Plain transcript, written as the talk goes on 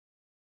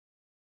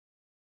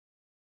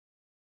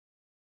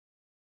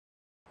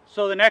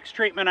So the next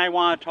treatment I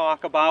want to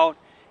talk about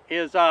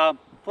is Flexstar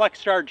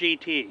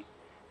GT.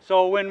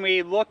 So when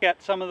we look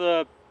at some of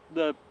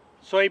the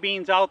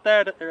soybeans out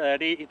there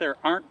that either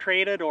aren't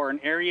traded or in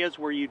areas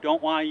where you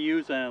don't want to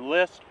use an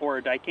enlist or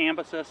a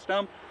dicamba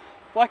system,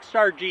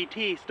 Flexstar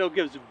GT still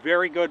gives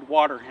very good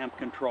water hemp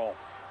control.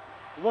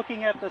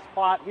 Looking at this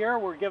plot here,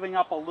 we're giving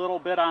up a little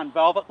bit on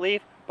velvet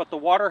leaf, but the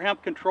water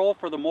hemp control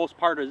for the most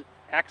part is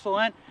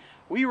excellent.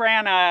 We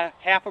ran a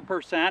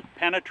 0.5%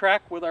 Penetrek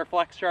with our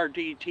Flexstar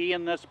GT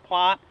in this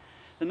plot.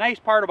 The nice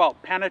part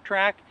about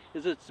Penetrek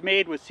is it's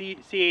made with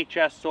CHS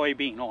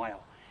soybean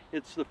oil.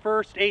 It's the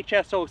first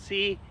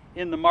HSOC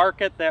in the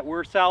market that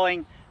we're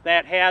selling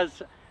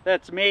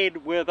that's made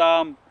with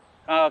refined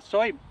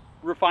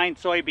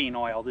soybean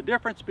oil. The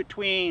difference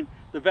between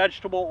the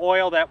vegetable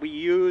oil that we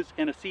use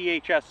in a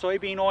CHS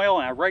soybean oil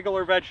and a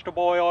regular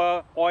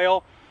vegetable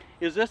oil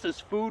is this is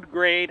food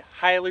grade,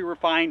 highly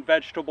refined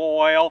vegetable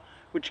oil,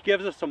 which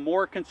gives us a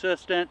more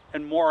consistent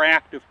and more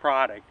active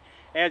product.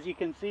 As you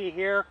can see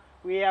here,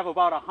 we have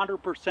about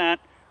 100%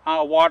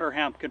 water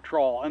hemp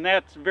control, and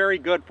that's very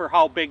good for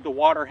how big the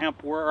water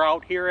hemp were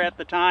out here at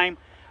the time.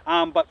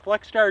 But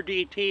Flexstar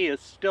GT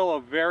is still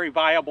a very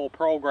viable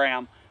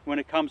program when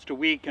it comes to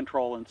weed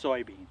control in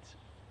soybeans.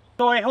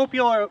 So I hope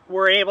you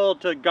were able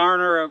to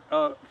garner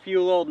a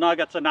few little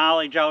nuggets of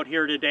knowledge out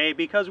here today,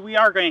 because we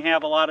are going to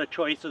have a lot of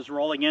choices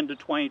rolling into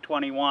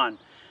 2021.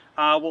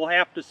 We'll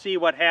have to see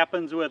what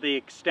happens with the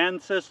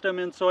Extend system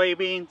in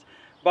soybeans,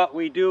 but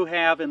we do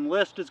have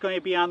Enlist is going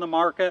to be on the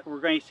market. We're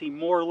going to see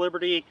more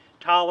Liberty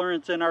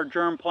tolerance in our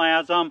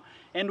germplasm,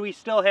 and we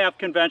still have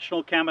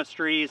conventional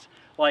chemistries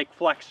like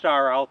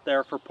Flexstar out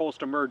there for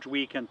post-emerge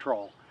weed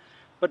control.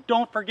 But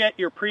don't forget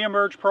your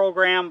pre-emerge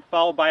program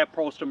followed by a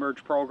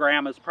post-emerge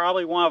program is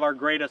probably one of our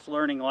greatest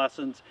learning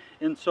lessons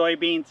in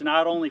soybeans,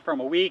 not only from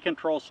a weed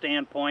control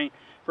standpoint,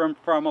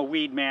 from a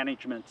weed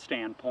management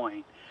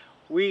standpoint.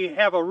 We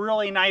have a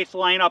really nice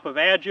lineup of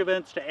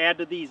adjuvants to add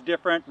to these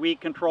different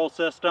weed control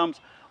systems.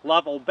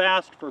 Level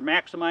Best for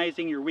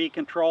maximizing your weed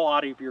control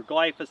out of your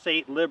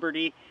glyphosate,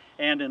 Liberty,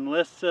 and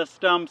Enlist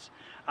systems.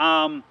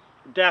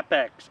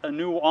 Depex, a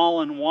new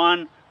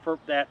all-in-one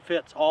that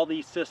fits all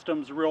these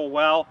systems real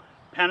well.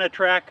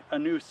 Penetrek, a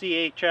new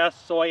CHS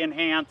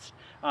soy-enhanced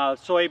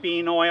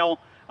soybean oil,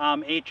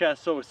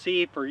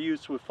 HSOC for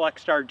use with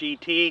Flexstar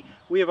GT.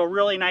 We have a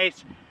really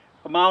nice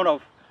amount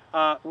of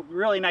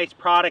really nice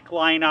product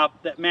lineup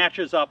that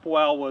matches up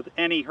well with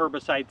any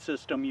herbicide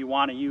system you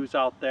want to use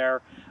out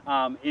there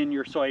in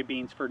your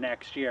soybeans for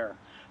next year.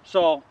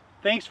 So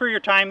thanks for your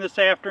time this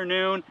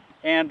afternoon,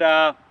 and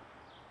have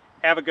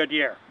a good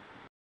year.